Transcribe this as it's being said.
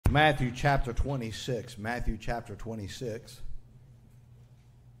Matthew chapter 26. Matthew chapter 26.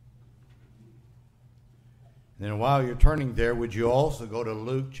 And then while you're turning there, would you also go to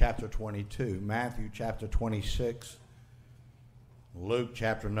Luke chapter 22? Matthew chapter 26. Luke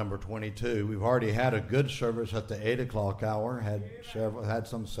chapter number 22. We've already had a good service at the 8 o'clock hour. Had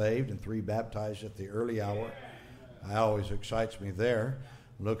some saved and 3 baptized at the early hour. That always excites me there.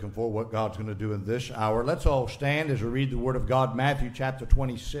 Looking for what God's going to do in this hour. Let's all stand as we read the Word of God. Matthew chapter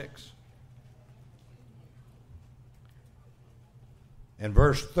 26. And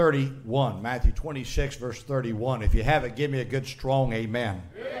verse 31. Matthew 26, verse 31. If you have it, give me a good strong amen.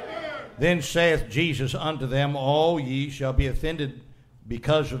 Amen. Then saith Jesus unto them, All ye shall be offended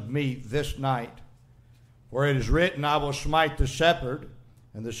because of me this night. For it is written, I will smite the shepherd,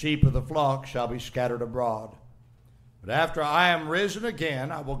 and the sheep of the flock shall be scattered abroad. But after I am risen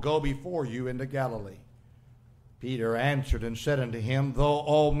again, I will go before you into Galilee. Peter answered and said unto him, Though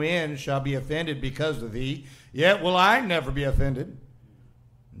all men shall be offended because of thee, yet will I never be offended.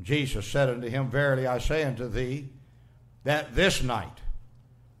 And Jesus said unto him, Verily I say unto thee, that this night,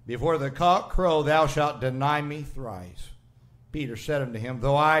 before the cock crow, thou shalt deny me thrice. Peter said unto him,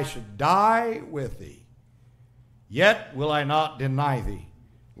 Though I should die with thee, yet will I not deny thee.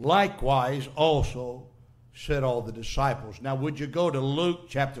 Likewise also said all the disciples. Now would you go to Luke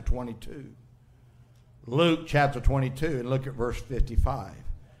chapter 22? Luke chapter 22 and look at verse 55.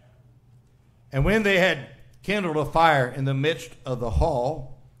 And when they had kindled a fire in the midst of the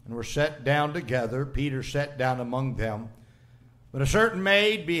hall and were set down together, Peter sat down among them. But a certain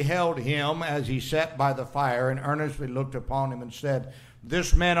maid beheld him as he sat by the fire and earnestly looked upon him and said,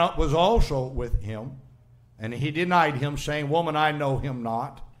 This man was also with him. And he denied him, saying, Woman, I know him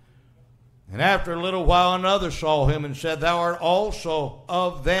not. And after a little while another saw him and said, Thou art also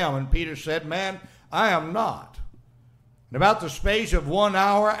of them. And Peter said, Man, I am not. And about the space of 1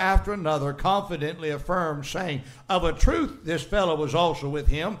 hour after another confidently affirmed, saying, Of a truth this fellow was also with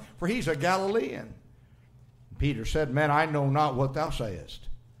him, for he's a Galilean. Peter said, Man, I know not what thou sayest.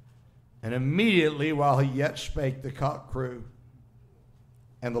 And immediately while he yet spake, the cock crew.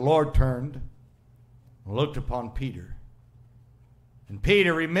 And the Lord turned and looked upon Peter. And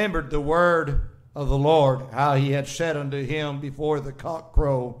Peter remembered the word of the Lord, how he had said unto him, Before the cock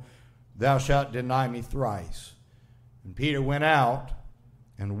crow, thou shalt deny me thrice. And Peter went out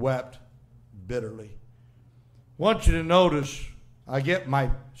and wept bitterly. I want you to notice, I get my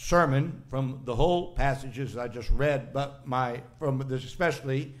sermon from the whole passages I just read, but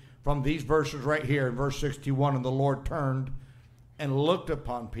especially from these verses right here in verse 61, and the Lord turned and looked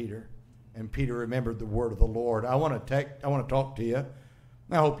upon Peter, and Peter remembered the word of the Lord. I want to talk to you.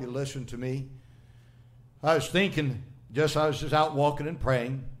 I hope you listen to me. I was thinking, I was just out walking and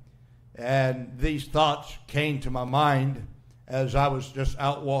praying, and these thoughts came to my mind as I was just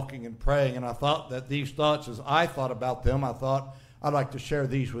out walking and praying, and I thought that these thoughts, as I thought about them, I thought I'd like to share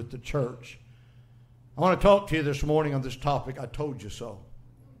these with the church. I want to talk to you this morning on this topic, I told you so.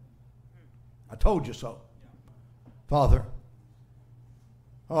 I told you so. Father,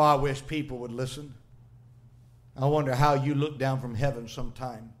 I wish people would listen. I wonder how you look down from heaven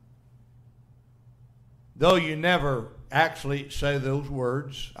sometime. Though you never actually say those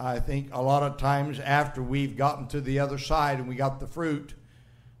words, I think a lot of times after we've gotten to the other side and we got the fruit,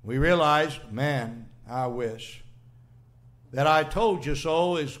 we realize, man, I wish that I told you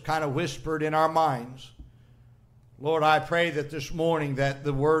so is kind of whispered in our minds. Lord, I pray that this morning that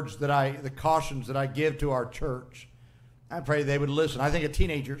the words the cautions that I give to our church, I pray they would listen. I think of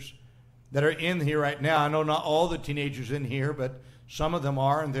teenagers that are in here right now. I know not all the teenagers in here, but some of them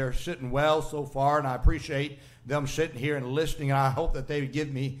are, and they're sitting well so far, and I appreciate them sitting here and listening, and I hope that they would give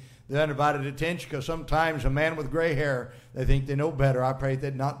me the undivided attention, because sometimes a man with gray hair, they think they know better. I pray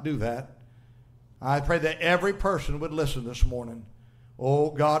they'd not do that. I pray that every person would listen this morning.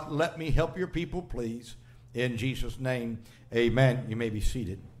 Oh, God, let me help your people, please. In Jesus' name, amen. You may be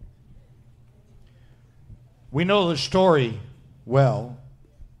seated. We know the story well.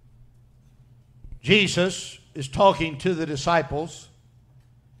 Jesus is talking to the disciples,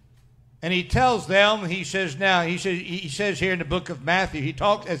 and he tells them, he says here in the book of Matthew, he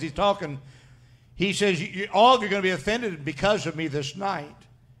says, all of you are going to be offended because of me this night.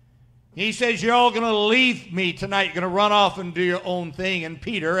 He says, you're all going to leave me tonight. You're going to run off and do your own thing. And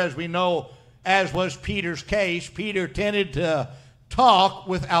Peter, as we know, as was Peter's case, Peter tended to talk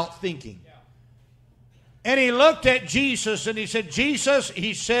without thinking. And he looked at Jesus and he said, Jesus,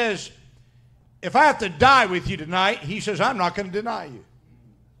 he says, if I have to die with you tonight, he says, I'm not going to deny you.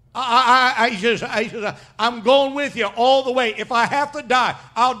 He says, I'm going with you all the way. If I have to die,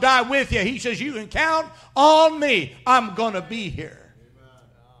 I'll die with you. He says, you can count on me. I'm going to be here.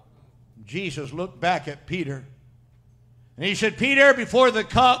 Jesus looked back at Peter, and he said, Peter, before the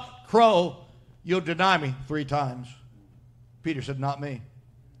cock crow, you'll deny me 3 times. Peter said, not me.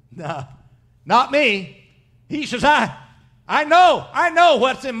 Nah, not me. He says, I know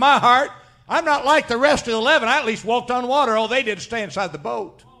what's in my heart. I'm not like the rest of the 11. I at least walked on water. All they did is stay inside the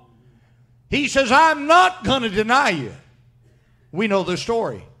boat. He says, I'm not going to deny you. We know the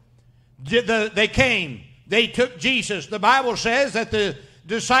story. They came. They took Jesus. The Bible says that the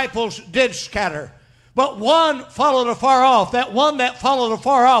disciples did scatter. But one followed afar off. That one that followed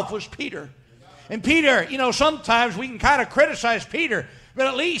afar off was Peter. And Peter, sometimes we can kind of criticize Peter, but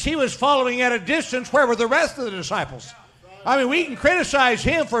at least he was following at a distance. Where were the rest of the disciples? I mean, we can criticize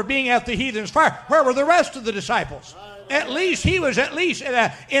him for being at the heathen's fire. Where were the rest of the disciples? At least he was in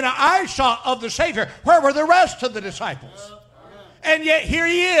an eyeshot of the Savior. Where were the rest of the disciples? And yet here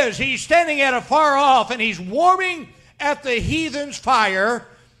he is. He's standing at a far off, and he's warming at the heathen's fire.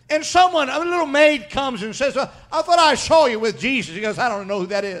 And a little maid comes and says, I thought I saw you with Jesus. He goes, I don't know who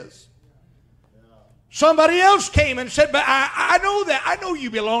that is. Somebody else came and said, but I know that. I know you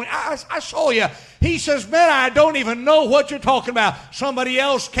belong. I saw you. He says, man, I don't even know what you're talking about. Somebody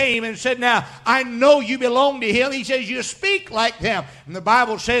else came and said, now, I know you belong to him. He says, you speak like them. And the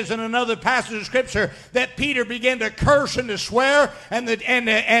Bible says in another passage of Scripture that Peter began to curse and to swear and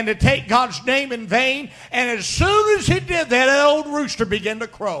to take God's name in vain. And as soon as he did that old rooster began to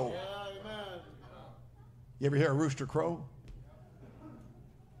crow. You ever hear a rooster crow?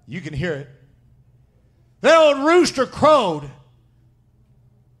 You can hear it. That old rooster crowed,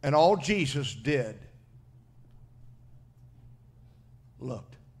 and all Jesus did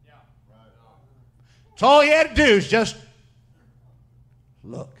looked. That's all he had to do is just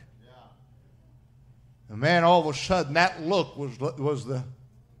look. And man, all of a sudden, that look was the,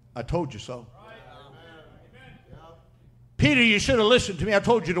 I told you so. Peter, you should have listened to me. I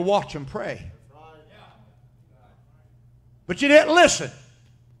told you to watch and pray. But you didn't listen.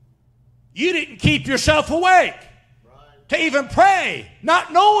 You didn't keep yourself awake to even pray,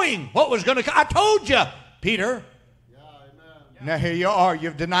 not knowing what was going to come. I told you, Peter. Now here you are.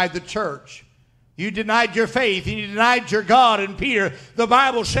 You've denied the church. You denied your faith, and you denied your God. And Peter, the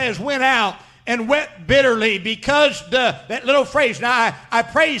Bible says, went out and wept bitterly because that little phrase. Now, I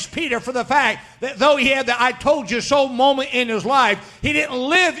praise Peter for the fact that though he had the I told you so moment in his life, he didn't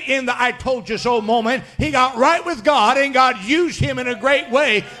live in the I told you so moment. He got right with God, and God used him in a great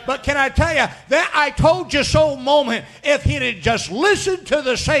way. But can I tell you, that I told you so moment, if he'd have just listened to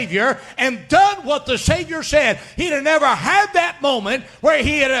the Savior and done what the Savior said, he'd have never had that moment where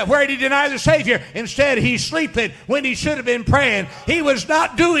he denied the Savior. Instead, he's sleeping when he should have been praying. He was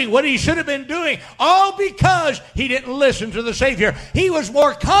not doing what he should have been doing, all because he didn't listen to the Savior. He was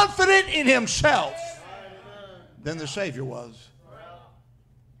more confident in himself than the Savior was.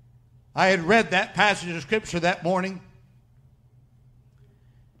 I had read that passage of Scripture that morning,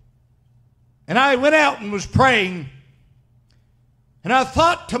 and I went out and was praying, and I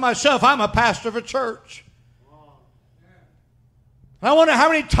thought to myself, I'm a pastor of a church. And I wonder how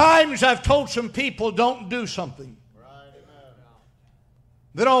many times I've told some people don't do something.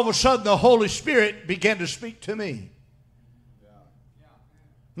 Then all of a sudden the Holy Spirit began to speak to me.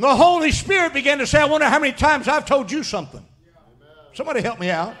 And the Holy Spirit began to say, I wonder how many times I've told you something. Somebody help me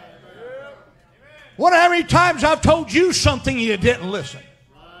out. I wonder how many times I've told you something and you didn't listen.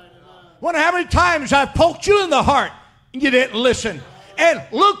 I wonder how many times I've poked you in the heart and you didn't listen. And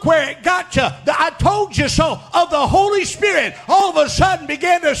look where it got you. The I told you so of the Holy Spirit all of a sudden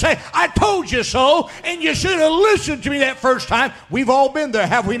began to say, I told you so, and you should have listened to me that first time. We've all been there,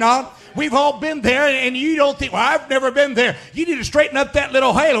 have we not? We've all been there, and you don't think, well, I've never been there. You need to straighten up that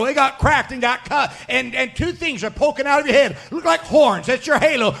little halo. It got cracked and got cut, and 2 things are poking out of your head. Look like horns. That's your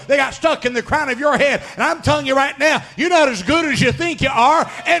halo. They got stuck in the crown of your head. And I'm telling you right now, you're not as good as you think you are.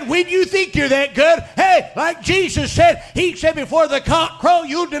 And when you think you're that good, hey, like Jesus said, he said, before the cock crow,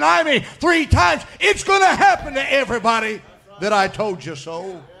 you'll deny me 3 times. It's going to happen to everybody that I told you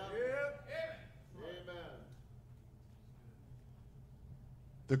so.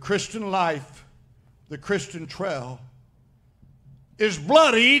 The Christian life, the Christian trail, is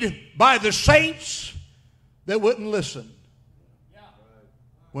bloodied by the saints that wouldn't listen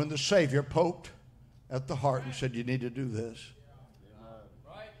when the Savior poked at the heart and said, you need to do this.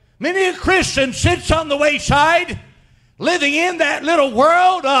 Many a Christian sits on the wayside living in that little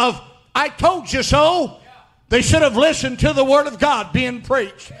world of I told you so. They should have listened to the Word of God being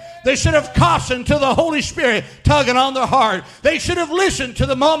preached. They should have cautioned to the Holy Spirit tugging on their heart. They should have listened to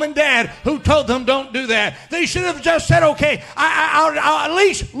the mom and dad who told them don't do that. They should have just said, okay, I'll at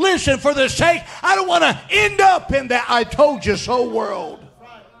least listen for the sake. I don't want to end up in that I told you so world.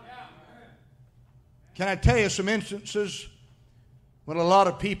 Can I tell you some instances when a lot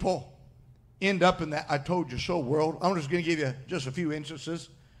of people end up in that I told you so world? I'm just going to give you just a few instances.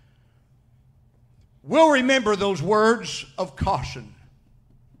 We'll remember those words of caution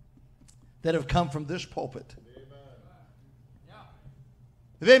that have come from this pulpit.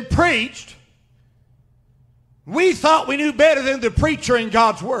 They've been preached. We thought we knew better than the preacher in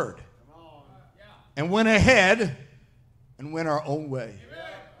God's Word. And went ahead and went our own way.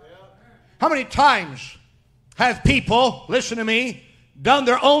 How many times have people, listen to me, done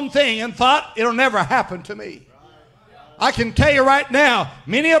their own thing and thought it'll never happen to me? I can tell you right now,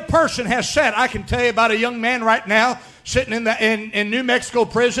 many a person has said, I can tell you about a young man right now sitting in New Mexico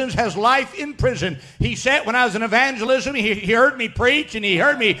prisons, has life in prison. He said when I was in evangelism, he heard me preach, and he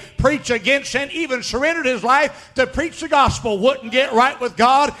heard me preach against sin, even surrendered his life to preach the gospel, wouldn't get right with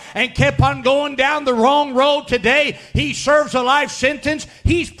God, and kept on going down the wrong road. Today, he serves a life sentence.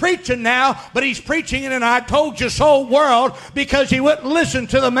 He's preaching now, but he's preaching in an I told you so world because he wouldn't listen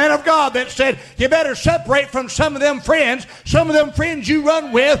to the man of God that said, you better separate from some of them friends you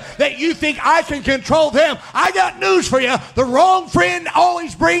run with that you think I can control them. I got news for you. The wrong friend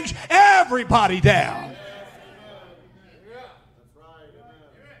always brings everybody down.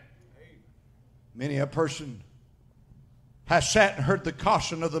 Many a person has sat and heard the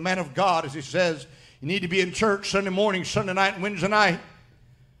caution of the man of God as he says, you need to be in church Sunday morning, Sunday night, and Wednesday night.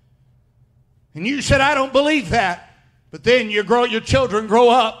 And you said, I don't believe that. But then your children grow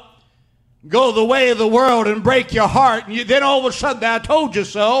up, go the way of the world and break your heart. And then all of a sudden, I told you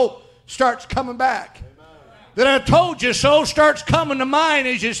so, starts coming back. That I told you so starts coming to mind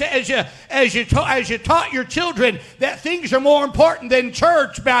as you taught your children that things are more important than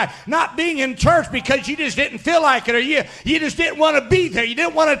church by not being in church because you just didn't feel like it, or you just didn't want to be there. You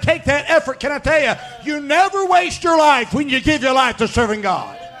didn't want to take that effort. Can I tell you, you never waste your life when you give your life to serving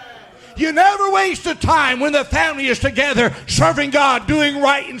God. You never waste the time when the family is together serving God, doing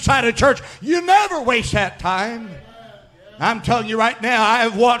right inside a church. You never waste that time. I'm telling you right now, I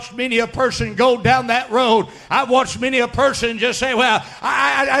have watched many a person go down that road. I've watched many a person just say, well,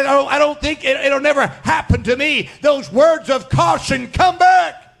 I don't think it'll never happen to me. Those words of caution come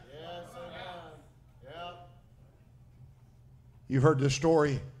back. You've heard this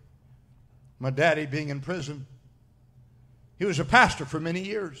story. My daddy being in prison. He was a pastor for many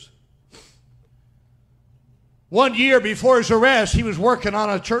years. One year before his arrest, he was working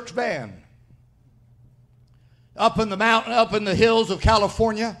on a church van. Up in the mountain, up in the hills of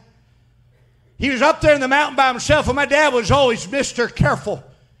California. He was up there in the mountain by himself, and my dad was always Mr. Careful.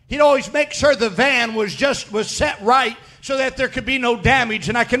 He'd always make sure the van was set right so that there could be no damage.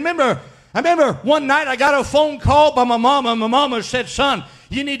 And I remember one night I got a phone call by my mama, and my mama said, son,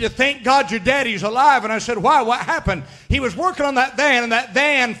 you need to thank God your daddy's alive. And I said, why? What happened? He was working on that van, and that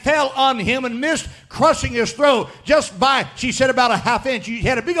van fell on him and missed crushing his throat just by, she said, about a half inch. He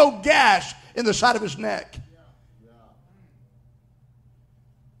had a big old gash in the side of his neck.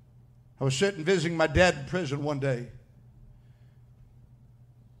 I was sitting visiting my dad in prison one day.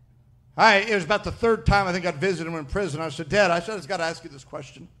 It was about the third time I think I'd visited him in prison. I said, Dad, I just got to ask you this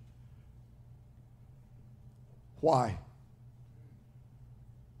question. Why?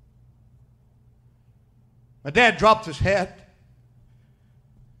 My dad dropped his head.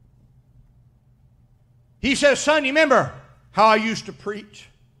 He says, son, you remember how I used to preach?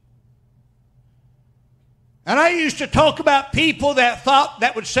 And I used to talk about people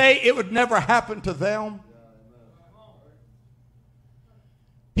that would say it would never happen to them.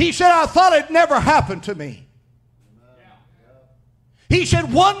 He said, I thought it'd never happen to me. He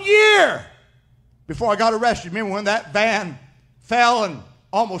said, 1 year before I got arrested, remember when that van fell and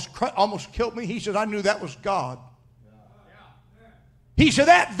almost killed me? He said, I knew that was God. He said,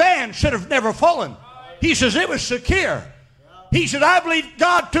 that van should have never fallen. He says, it was secure. He said, I believe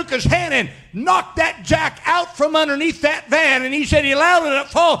God took his hand and knocked that jack out from underneath that van. And he said he allowed it to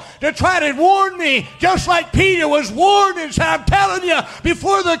fall to try to warn me, just like Peter was warned and said, I'm telling you,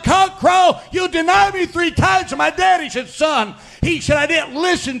 before the cock crow, you'll deny me 3 times. And my daddy said, son, he said, I didn't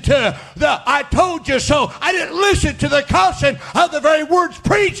listen to the I told you so. I didn't listen to the caution of the very words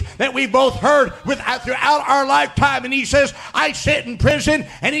preached that we both heard throughout our lifetime. And he says, I sit in prison,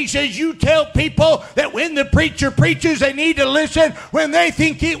 and he says, you tell people that when the preacher preaches, they need to listen when they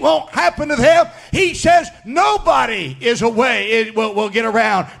think it won't happen to them. He says, nobody is will get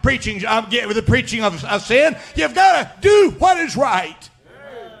around preaching with the preaching of sin. You've got to do what is right.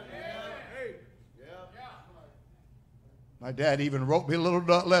 My dad even wrote me a little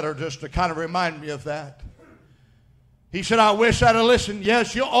letter just to kind of remind me of that. He said, I wish I'd have listened.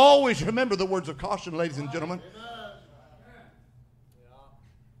 Yes, you'll always remember the words of caution, ladies and gentlemen.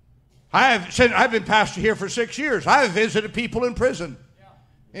 I've been pastor here for 6 years. I've visited people in prison,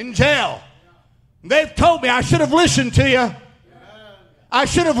 in jail. They've told me I should have listened to you. I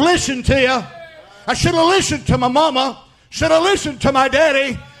should have listened to you. I should have listened to my mama. Should have listened to my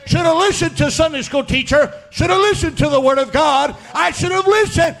daddy. Should have listened to Sunday school teacher. Should have listened to the Word of God. I should have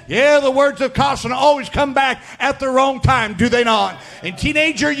listened. Yeah, the words of caution always come back at the wrong time, do they not? And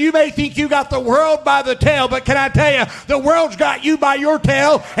teenager, you may think you got the world by the tail, but can I tell you, the world's got you by your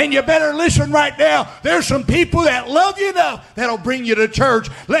tail, and you better listen right now. There's some people that love you enough that'll bring you to church,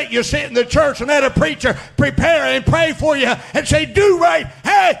 let you sit in the church and let a preacher prepare and pray for you and say, do right.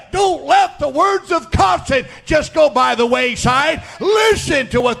 Hey, don't let the words of caution just go by the wayside. Listen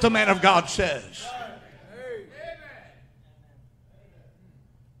to what the man of God says.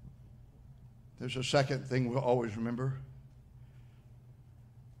 There's a second thing we'll always remember.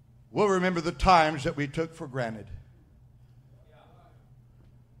 We'll remember the times that we took for granted.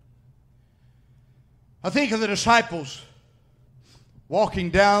 I think of the disciples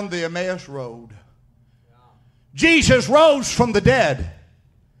walking down the Emmaus Road. Jesus rose from the dead.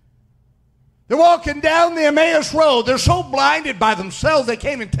 They're walking down the Emmaus Road. They're so blinded by themselves they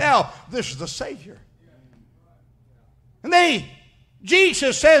can't even tell this is the Savior. And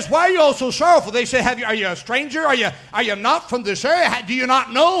Jesus says, why are you all so sorrowful? They say, are you a stranger? Are you not from this area? Do you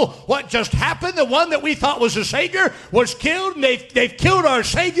not know what just happened? The one that we thought was the Savior was killed, and they've killed our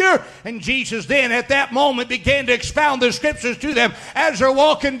Savior. And Jesus then at that moment began to expound the scriptures to them as they're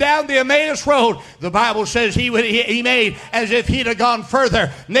walking down the Emmaus Road. The Bible says he made as if he'd have gone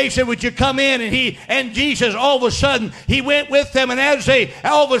further. And they said, would you come in? And Jesus, all of a sudden, he went with them. And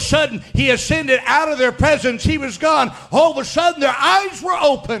all of a sudden, he ascended out of their presence. He was gone. All of a sudden, their eyes were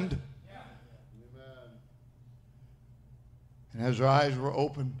opened. And as their eyes were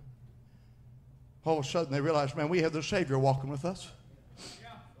opened, all of a sudden they realized, man, we had the Savior walking with us.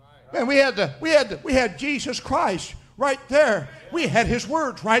 Man, we had Jesus Christ right there. We had his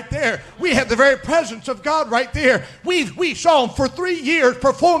words right there. We had the very presence of God right there. We saw him for 3 years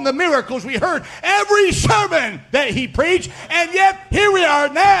perform the miracles. We heard every sermon that he preached, and yet here we are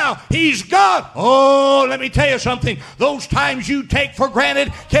now. He's gone. Oh, let me tell you something. Those times you take for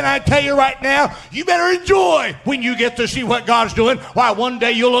granted, can I tell you right now, you better enjoy when you get to see what God's doing. Why, one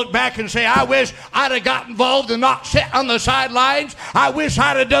day you'll look back and say, I wish I'd have got involved and not sit on the sidelines. I wish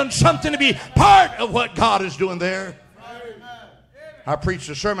I'd have done something to be part of what God is doing there. I preached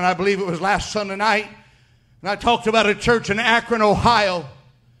a sermon, I believe it was last Sunday night, and I talked about a church in Akron, Ohio.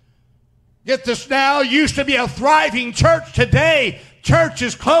 Get this now, used to be a thriving church. Today, church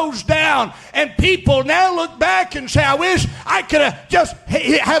is closed down, and people now look back and say, I wish I could have just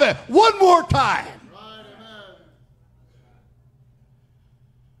had it one more time.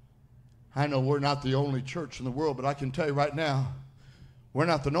 I know we're not the only church in the world, but I can tell you right now, we're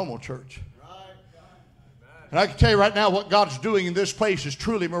not the normal church. And I can tell you right now what God's doing in this place is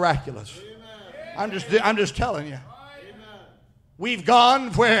truly miraculous. I'm just telling you. We've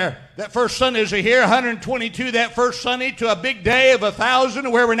gone where that first Sundays are here, 122 that first Sunday, to a big day of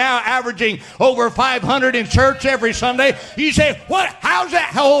 1,000, where we're now averaging over 500 in church every Sunday. You say, what? How's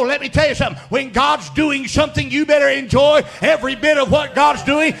that? Oh, let me tell you something. When God's doing something, you better enjoy every bit of what God's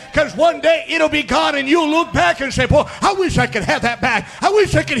doing, because one day it'll be gone and you'll look back and say, boy, I wish I could have that back. I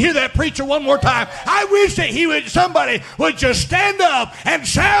wish I could hear that preacher one more time. I wish that somebody would just stand up and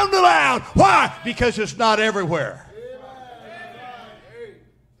sound aloud. Why? Because it's not everywhere.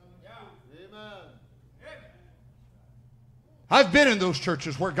 I've been in those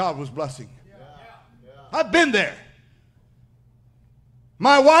churches where God was blessing. I've been there.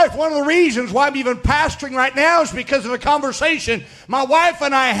 My wife, one of the reasons why I'm even pastoring right now is because of a conversation my wife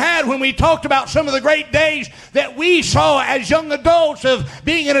and I had when we talked about some of the great days that we saw as young adults of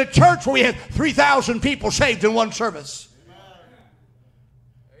being in a church where we had 3,000 people saved in one service.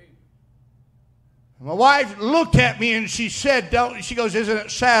 My wife looked at me and she said, she goes, isn't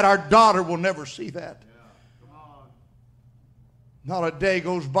it sad our daughter will never see that? Not a day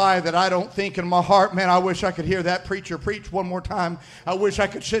goes by that I don't think in my heart, man, I wish I could hear that preacher preach one more time. I wish I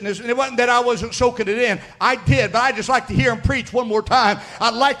could sit in this. And it wasn't that I wasn't soaking it in. I did, but I just like to hear him preach one more time.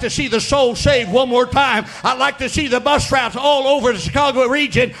 I'd like to see the soul saved one more time. I'd like to see the bus routes all over the Chicago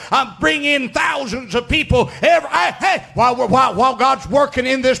region. I'm bringing in thousands of people. While God's working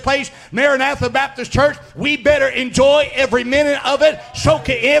in this place, Maranatha Baptist Church, we better enjoy every minute of it. Soak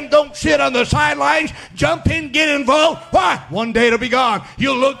it in. Don't sit on the sidelines. Jump in, get involved. Why? One day it'll be gone.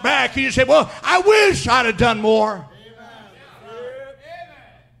 You'll look back and you say, well, I wish I'd have done more.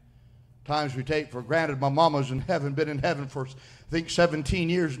 Times we take for granted. My mama's in heaven, been in heaven for, I think, 17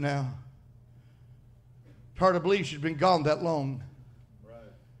 years now. It's hard to believe she's been gone that long.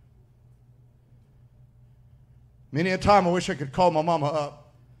 Many a time I wish I could call my mama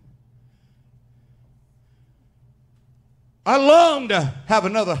up. I long to have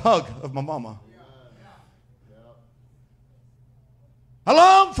another hug of my mama. I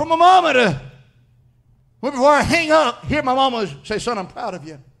long for my mama to, before I hang up, hear my mama say, son, I'm proud of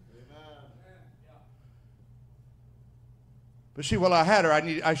you. But see, while I had her,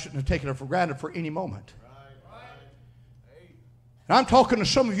 I shouldn't have taken her for granted for any moment. And I'm talking to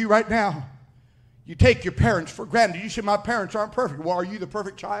some of you right now. You take your parents for granted. You say, my parents aren't perfect. Well, are you the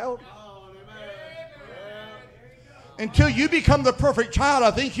perfect child? Until you become the perfect child,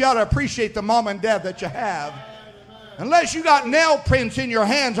 I think you ought to appreciate the mom and dad that you have. Unless you got nail prints in your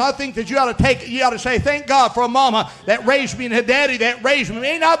hands, I think that you ought to say, thank God for a mama that raised me and a daddy that raised me. He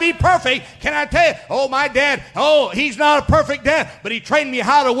may not be perfect. Can I tell you? Oh, my dad, he's not a perfect dad, but he trained me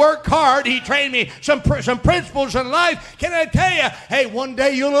how to work hard. He trained me some principles in life. Can I tell you? Hey, one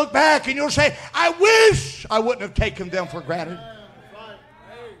day you'll look back and you'll say, I wish I wouldn't have taken them for granted.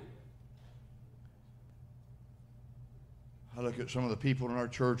 I look at some of the people in our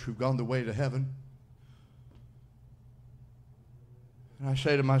church who've gone the way to heaven. And I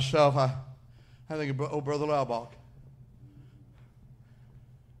say to myself, I think of Brother Laubach.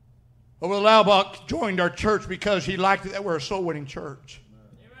 Brother Laubach joined our church because he liked it that we're a soul-winning church.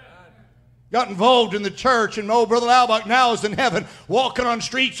 Got involved in the church, and Brother Laubach now is in heaven, walking on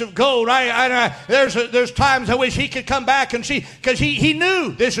streets of gold. There's times I wish he could come back and see, because he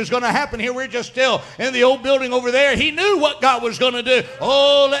knew this was going to happen here. We're just still in the old building over there. He knew what God was going to do.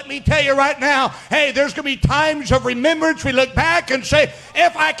 Oh, let me tell you right now, hey, there's going to be times of remembrance. We look back and say,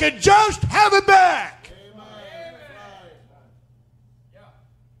 if I could just have it back.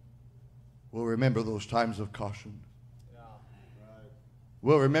 We'll remember those times of caution.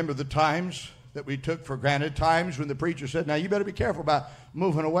 We'll remember the times that we took for granted, times when the preacher said, now you better be careful about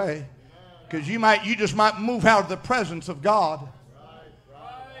moving away, because you just might move out of the presence of God.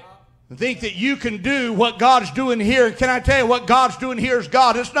 And think that you can do what God's doing here. And can I tell you, what God's doing here is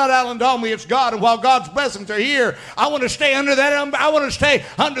God. It's not Alan Dalmy, it's God. And while God's blessings are here, I want to stay under that. I want to stay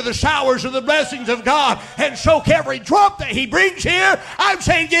under the showers of the blessings of God and soak every drop that He brings here. I'm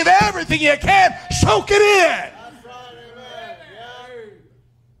saying give everything you can, soak it in.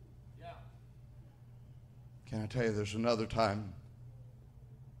 Can I tell you, there's another time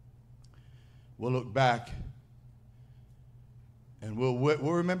we'll look back and we'll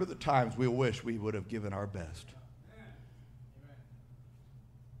remember the times we wish we would have given our best.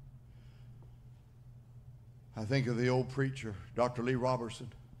 I think of the old preacher, Dr. Lee Robertson,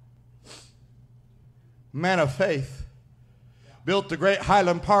 man of faith, built the great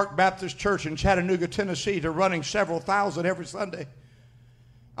Highland Park Baptist Church in Chattanooga, Tennessee, to running several thousand every Sunday.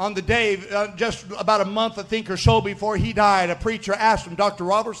 On the day, just about a month, I think, or so before he died, a preacher asked him, Dr.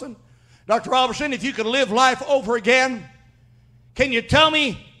 Robertson, if you could live life over again, can you tell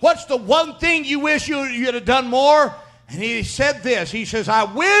me what's the one thing you wish you'd have done more? And he said this. He says, I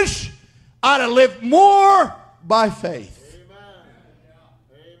wish I'd have lived more by faith.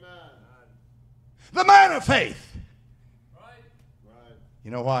 Amen. The man of faith. Right.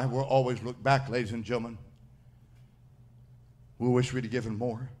 You know why? We'll always look back, ladies and gentlemen. We wish we'd have given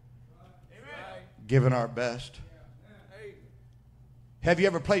more. Amen. Given our best. Amen. Have you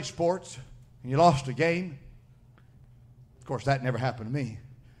ever played sports and you lost a game? Of course, that never happened to me.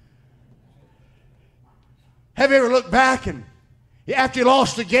 Have you ever looked back and after you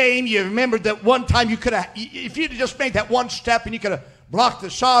lost the game, you remembered that one time you could have, if you'd just made that one step and you could have blocked the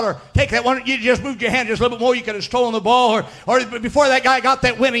shot or take that one, you just moved your hand just a little bit more, you could have stolen the ball, or before that guy got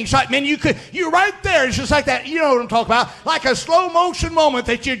that winning shot, man, you're right there. It's just like that, you know what I'm talking about, like a slow motion moment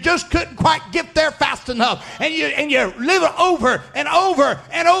that you just couldn't quite get there fast enough, and you live it over and over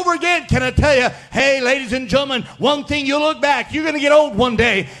and over again. Can I tell you, hey, ladies and gentlemen, one thing, you'll look back, you're going to get old one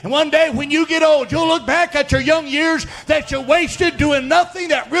day, and one day when you get old, you'll look back at your young years that you wasted doing nothing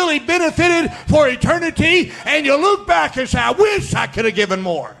that really benefited for eternity, and you'll look back and say, I wish I could have given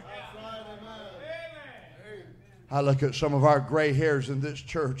more. I look at some of our gray hairs in this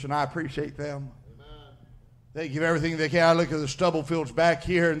church and I appreciate them. They give everything they can. I look at the Stubblefields back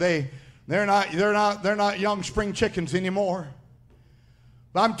here and they're not young spring chickens anymore.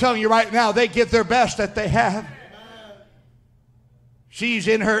 But I'm telling you right now, they give their best that they have. She's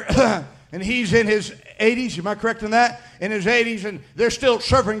in her and he's in his 80s. Am I correct in that? In his 80s, and they're still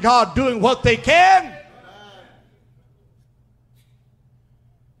serving God, doing what they can.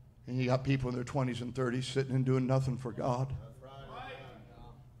 And you got people in their 20s and 30s sitting and doing nothing for God.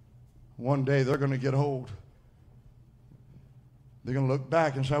 One day they're going to get old. They're going to look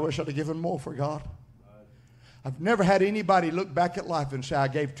back and say, I wish I'd have given more for God. I've never had anybody look back at life and say, I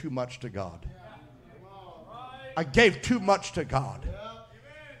gave too much to God. I gave too much to God.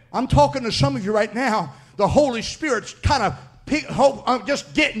 I'm talking to some of you right now. The Holy Spirit's kind of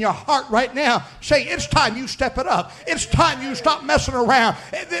just getting your heart right now, saying it's time you step it up. It's time you stop messing around.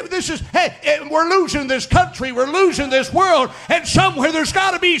 We're losing this country. We're losing this world. And somewhere there's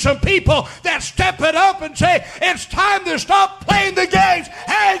got to be some people that step it up and say, it's time to stop playing the games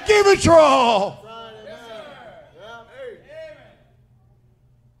and give it your all.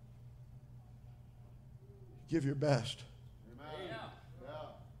 Give your best.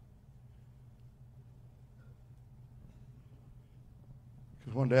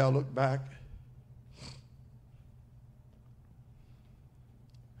 Because one day I'll look back.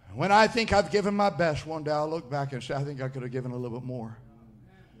 When I think I've given my best, one day I'll look back and say, I think I could have given a little bit more.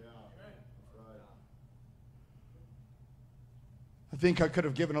 I think I could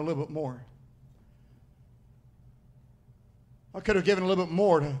have given a little bit more. I could have given a little bit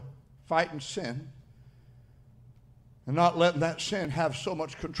more to fighting sin and not letting that sin have so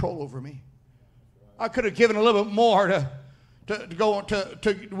much control over me. I could have given a little bit more to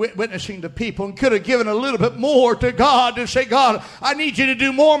witnessing to people, and could have given a little bit more to God to say, God, I need you to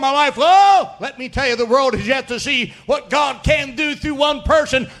do more in my life. Oh, let me tell you, the world has yet to see what God can do through one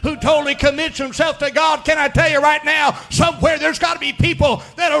person who totally commits himself to God. Can I tell you right now, somewhere there's got to be people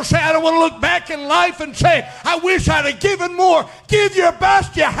that'll say, I don't want to look back in life and say, I wish I'd have given more. Give your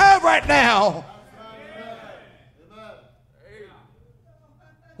best you have right now.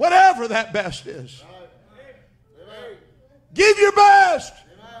 Whatever that best is. Give your best.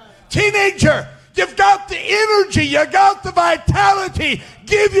 Teenager, you've got the energy. You got the vitality.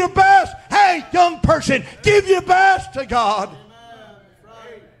 Give your best. Hey, young person, give your best to God.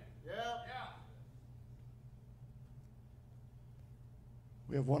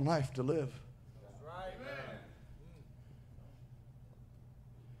 We have one life to live.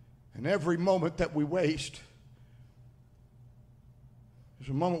 And every moment that we waste is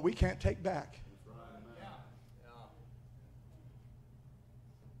a moment we can't take back.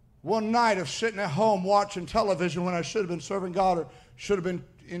 One night of sitting at home watching television when I should have been serving God or should have been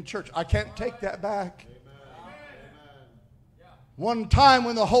in church, I can't take that back. One time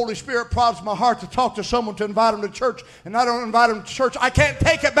when the Holy Spirit prompts my heart to talk to someone to invite them to church, and I don't invite them to church, I can't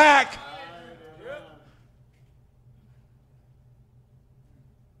take it back.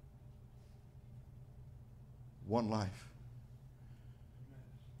 One life.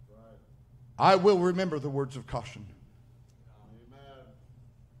 I will remember the words of caution.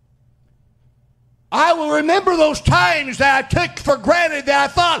 I will remember those times that I took for granted, that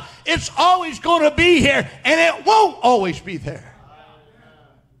I thought it's always going to be here, and it won't always be there.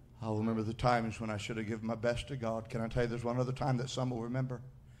 I'll remember the times when I should have given my best to God. Can I tell you, there's one other time that some will remember.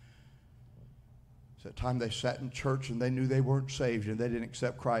 It's that time they sat in church and they knew they weren't saved and they didn't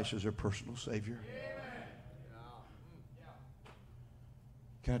accept Christ as their personal Savior.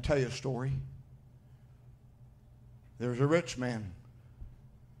 Can I tell you a story? There was a rich man.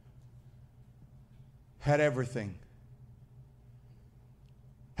 Had everything.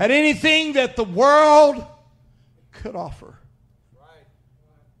 Had anything that the world could offer.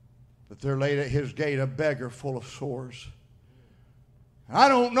 But there laid at his gate a beggar full of sores. I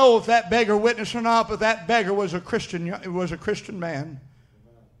don't know if that beggar witnessed or not, but that beggar was a Christian man.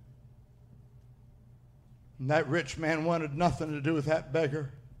 And that rich man wanted nothing to do with that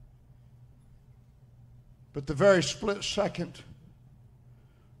beggar. But the very split second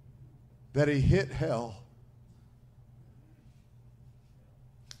that he hit hell,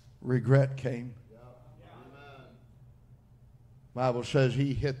 regret came. Bible says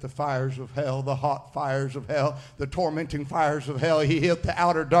he hit the fires of hell, the hot fires of hell, the tormenting fires of hell. He hit the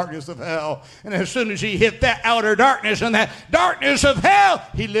outer darkness of hell. And as soon as he hit that outer darkness and that darkness of hell,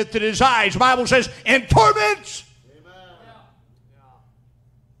 he lifted his eyes. Bible says, in torments.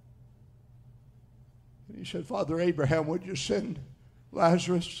 And he said, Father Abraham, would you send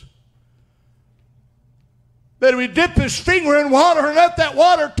Lazarus? That he would dip his finger in water and let that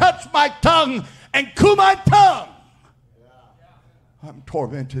water touch my tongue and cool my tongue. I'm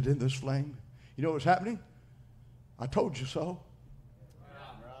tormented in this flame. You know what's happening? I told you so.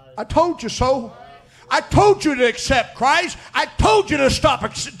 I told you so. I told you to accept Christ. I told you to stop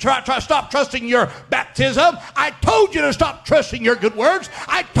trusting your baptism. I told you to stop trusting your good works.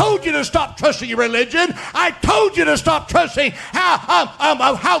 I told you to stop trusting your religion. I told you to stop trusting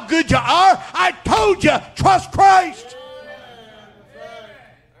how good you are. I told you, trust Christ.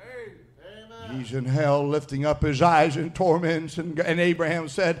 He's in hell lifting up his eyes in torments. And Abraham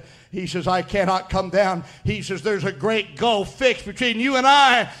said, he says, I cannot come down. He says, there's a great gulf fixed between you and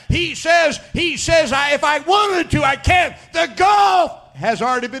I. He says, if I wanted to, I can't. The gulf has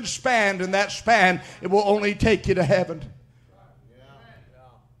already been spanned, and that span, it will only take you to heaven.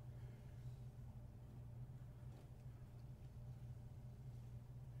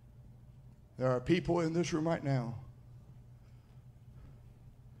 There are people in this room right now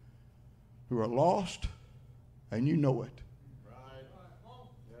who are lost, and you know it.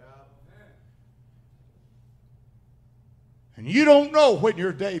 And you don't know when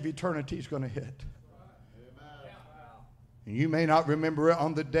your day of eternity is going to hit. And you may not remember it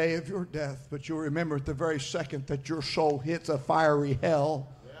on the day of your death, but you'll remember it the very second that your soul hits a fiery hell.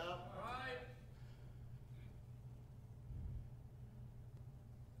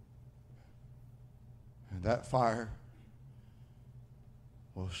 And that fire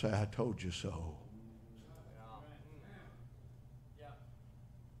will say, I told you so.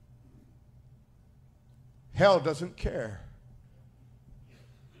 Hell doesn't care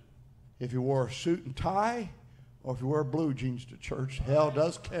if you wore a suit and tie or if you wear blue jeans to church. Hell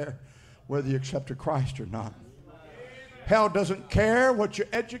does care whether you accepted Christ or not. Hell doesn't care what your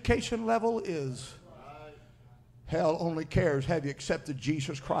education level is. Hell only cares, have you accepted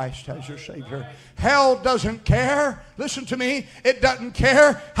Jesus Christ as your Savior? Hell doesn't care. Listen to me. It doesn't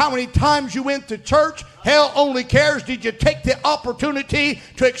care how many times you went to church. Hell only cares, did you take the opportunity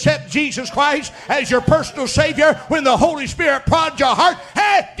to accept Jesus Christ as your personal Savior when the Holy Spirit prodded your heart?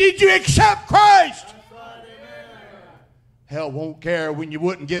 Hey, did you accept Christ? Hell won't care when you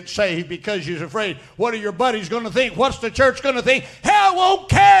wouldn't get saved because you're afraid. What are your buddies going to think? What's the church going to think? Hell won't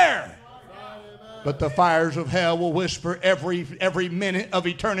care. But the fires of hell will whisper every minute of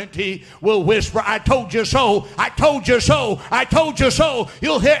eternity, will whisper, I told you so, I told you so, I told you so.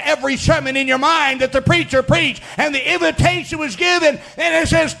 You'll hear every sermon in your mind that the preacher preached and the invitation was given and it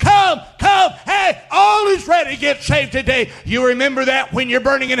says, come, come, hey, all is ready to get saved today. You remember that when you're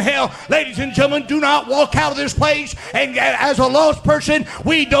burning in hell. Ladies and gentlemen, do not walk out of this place and as a lost person,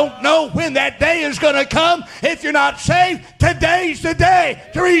 we don't know when that day is going to come. If you're not saved, today's the day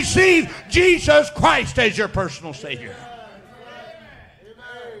to receive Jesus Christ as your personal Savior.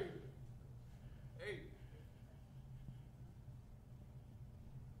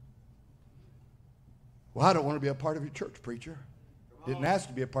 Well, I don't want to be a part of your church, preacher. Didn't ask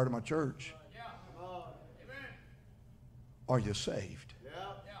to be a part of my church. Are you saved?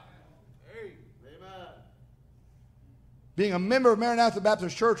 Being a member of Maranatha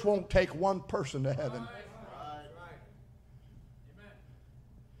Baptist Church won't take one person to heaven.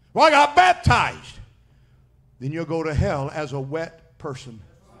 Well, I got baptized. Then you'll go to hell as a wet person.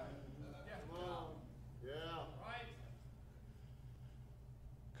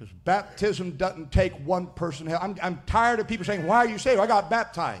 Because baptism doesn't take one person to hell. I'm tired of people saying, why are you saved? I got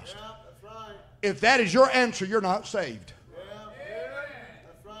baptized. If that is your answer, you're not saved.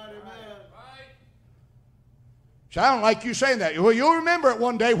 So I don't like you saying that. Well, you'll remember it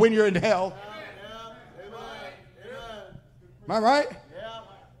one day when you're in hell. Am I right?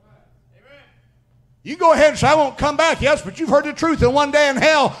 You go ahead and say, I won't come back. Yes, but you've heard the truth. And one day in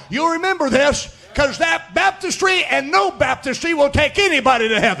hell, you'll remember this, because that baptistry and no baptistry will take anybody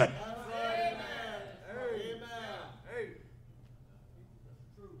to heaven.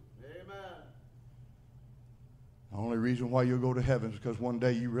 The only reason why you'll go to heaven is because one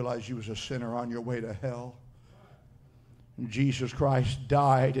day you realize you was a sinner on your way to hell. Jesus Christ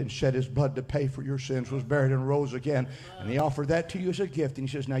died and shed his blood to pay for your sins, was buried and rose again. And he offered that to you as a gift. And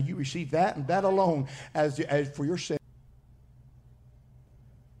he says, now you receive that and that alone as for your sin.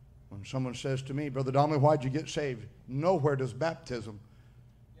 When someone says to me, Brother Donnelly, why'd you get saved? Nowhere does baptism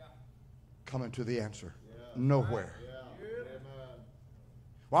come into the answer. Nowhere.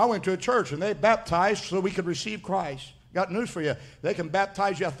 Well, I went to a church and they baptized so we could receive Christ. Got news for you. They can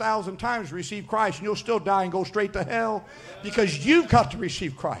baptize you 1,000 times to receive Christ, and you'll still die and go straight to hell because you've got to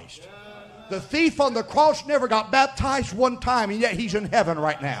receive Christ. The thief on the cross never got baptized one time, and yet he's in heaven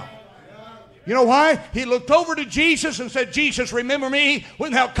right now. You know why? He looked over to Jesus and said, Jesus, remember me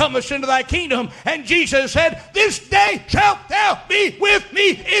when thou comest into thy kingdom. And Jesus said, this day shalt thou be with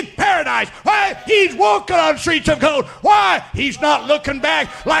me in paradise. Why? He's walking on streets of gold. Why? He's not looking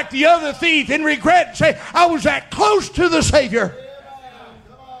back like the other thief in regret and say, I was that close to the Savior.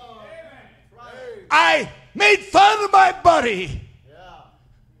 I made fun of my buddy.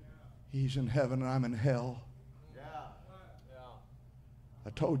 He's in heaven and I'm in hell.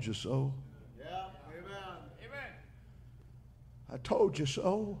 I told you so. I told you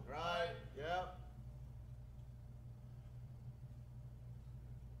so. Right. Yep.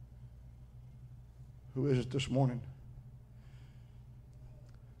 Who is it this morning?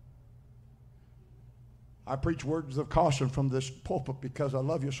 I preach words of caution from this pulpit because I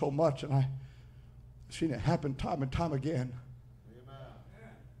love you so much, and I've seen it happen time and time again. Amen.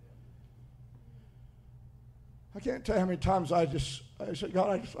 I can't tell you how many times I said,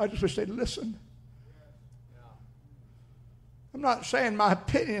 God, I just wish they'd listen. I'm not saying my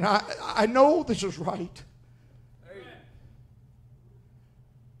opinion. I know this is right.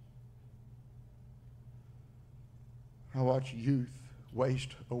 I watch youth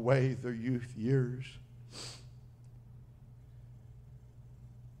waste away their youth years.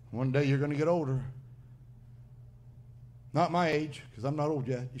 One day you're going to get older. Not my age, because I'm not old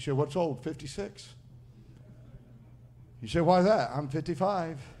yet. You say, what's old? 56. You say, why that? I'm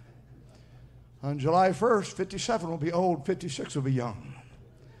 55. On July 1st, 57 will be old, 56 will be young.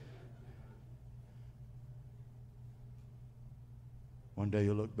 One day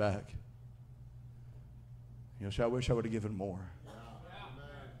you'll look back. You'll say, I wish I would have given more.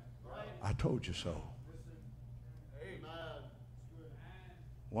 I told you so.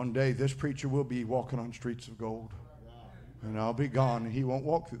 One day this preacher will be walking on streets of gold. And I'll be gone, and he won't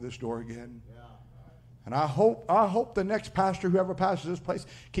walk through this door again. And I hope the next pastor, whoever pastors this place,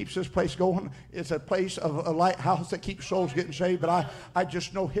 keeps this place going. It's a place of a lighthouse that keeps souls getting saved. But I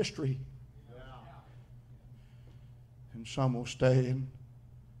just know history. And some will stay. And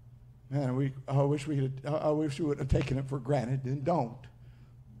man, I wish we would have taken it for granted. And don't.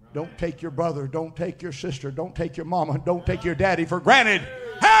 Don't take your brother. Don't take your sister. Don't take your mama. Don't take your daddy for granted.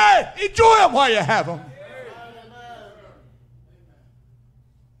 Hey, enjoy them while you have them.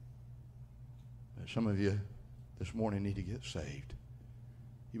 Some of you this morning need to get saved.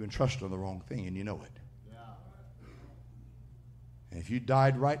 You've been trusting the wrong thing and you know it. And if you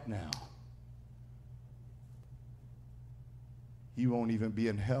died right now, you won't even be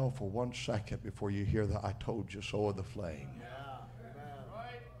in hell for 1 second before you hear the I told you so of the flame.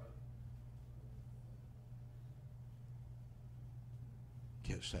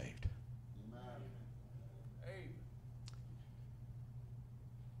 Get saved.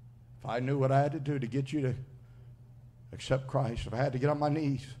 If I knew what I had to do to get you to accept Christ, if I had to get on my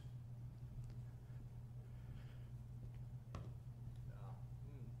knees,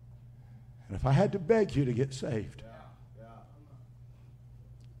 and if I had to beg you to get saved,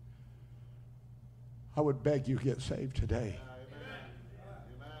 I would beg you to get saved today.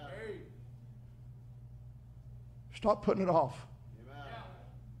 Stop putting it off.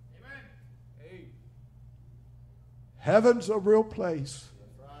 Heaven's a real place.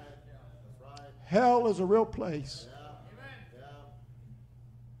 Hell is a real place.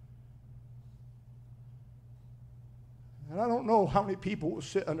 And I don't know how many people will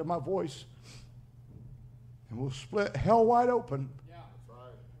sit under my voice and will split hell wide open.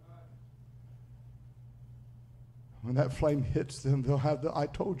 When that flame hits them, they'll have the I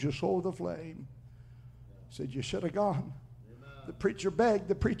told you so of the flame. Said you should have gone. The preacher begged,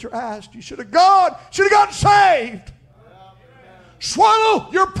 the preacher asked, you should have gone, should have gotten saved.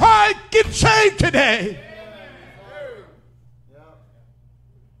 Swallow your pride. Get saved today.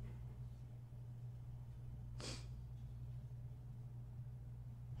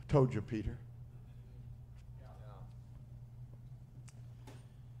 I told you, Peter.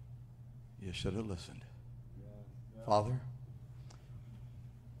 You should have listened. Father,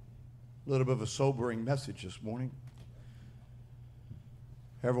 a little bit of a sobering message this morning.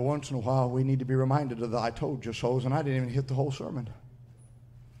 Every once in a while, we need to be reminded of the I told you so's, and I didn't even hit the whole sermon.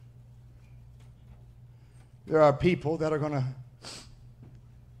 There are people that are going to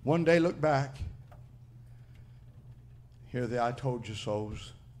one day look back, hear the I told you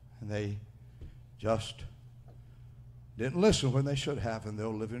so's, and they just didn't listen when they should have, and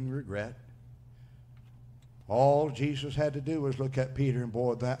they'll live in regret. All Jesus had to do was look at Peter, and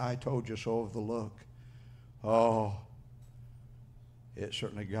boy, that I told you so of the look. Oh, it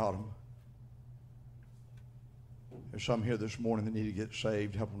certainly got them. There's some here this morning that need to get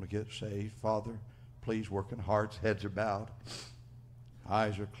saved. Help them to get saved. Father, please work in hearts. Heads are bowed.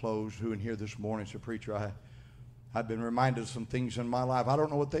 Eyes are closed. Who in here this morning is a preacher? I've been reminded of some things in my life. I don't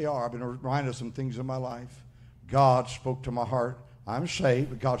know what they are. I've been reminded of some things in my life. God spoke to my heart. I'm saved,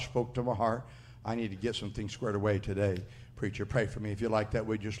 but God spoke to my heart. I need to get some things squared away today. Preacher, pray for me. If you like that,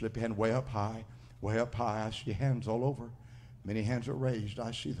 would you just lift your hand way up high? Way up high. I see hands all over. Many hands are raised.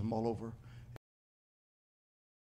 I see them all over.